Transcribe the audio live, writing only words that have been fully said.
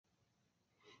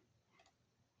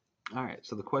All right,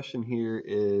 so the question here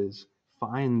is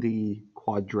find the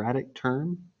quadratic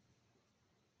term.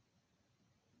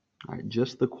 All right,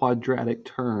 just the quadratic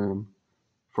term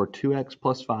for 2x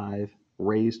plus 5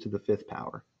 raised to the fifth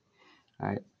power. All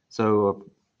right, so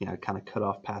I kind of cut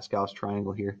off Pascal's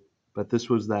triangle here, but this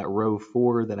was that row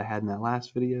 4 that I had in that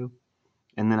last video,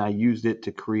 and then I used it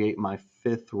to create my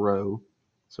fifth row.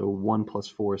 So 1 plus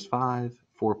 4 is 5,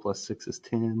 4 plus 6 is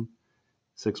 10,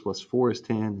 6 plus 4 is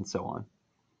 10, and so on.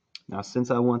 Now,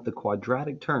 since I want the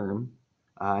quadratic term,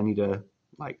 I need to,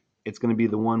 it's going to be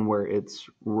the one where it's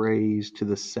raised to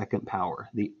the second power.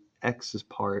 The x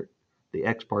part's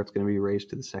going to be raised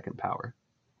to the second power.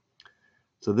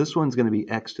 So this one's going to be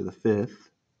x to the fifth,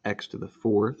 x to the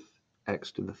fourth,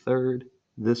 x to the third.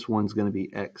 This one's going to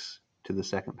be x to the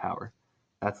second power.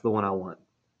 That's the one I want.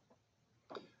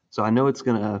 So I know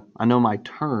my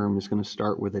term is going to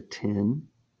start with a 10,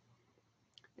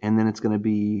 and then it's going to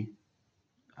be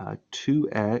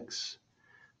 2x.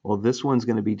 Well, this one's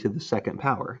going to be to the second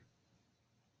power.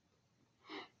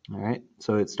 All right,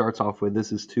 so it starts off with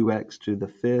this is 2x to the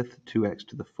fifth, 2x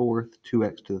to the fourth,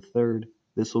 2x to the third.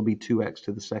 This will be 2x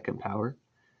to the second power.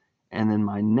 And then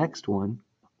my next one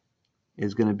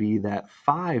is going to be that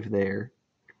 5 there.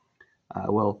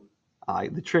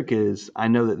 The trick is I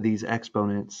know that these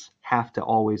exponents have to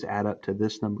always add up to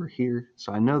this number here.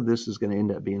 So I know this is going to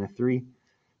end up being a 3.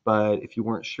 But if you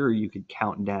weren't sure, you could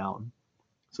count down.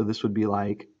 So this would be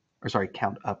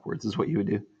count upwards is what you would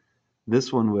do.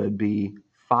 This one would be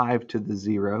 5 to the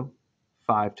 0,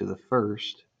 5 to the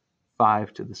first,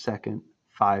 5 to the second,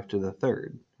 5 to the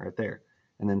third, right there.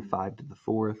 And then 5 to the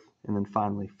fourth, and then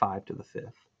finally 5 to the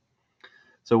fifth.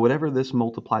 So whatever this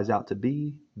multiplies out to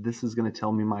be, this is going to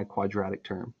tell me my quadratic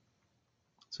term.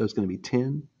 So it's going to be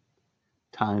 10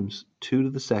 times 2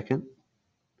 to the second,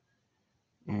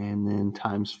 and then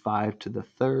times 5 to the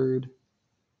third,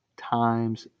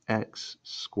 times x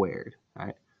squared. All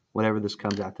right, whatever this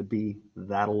comes out to be,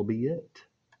 that'll be it.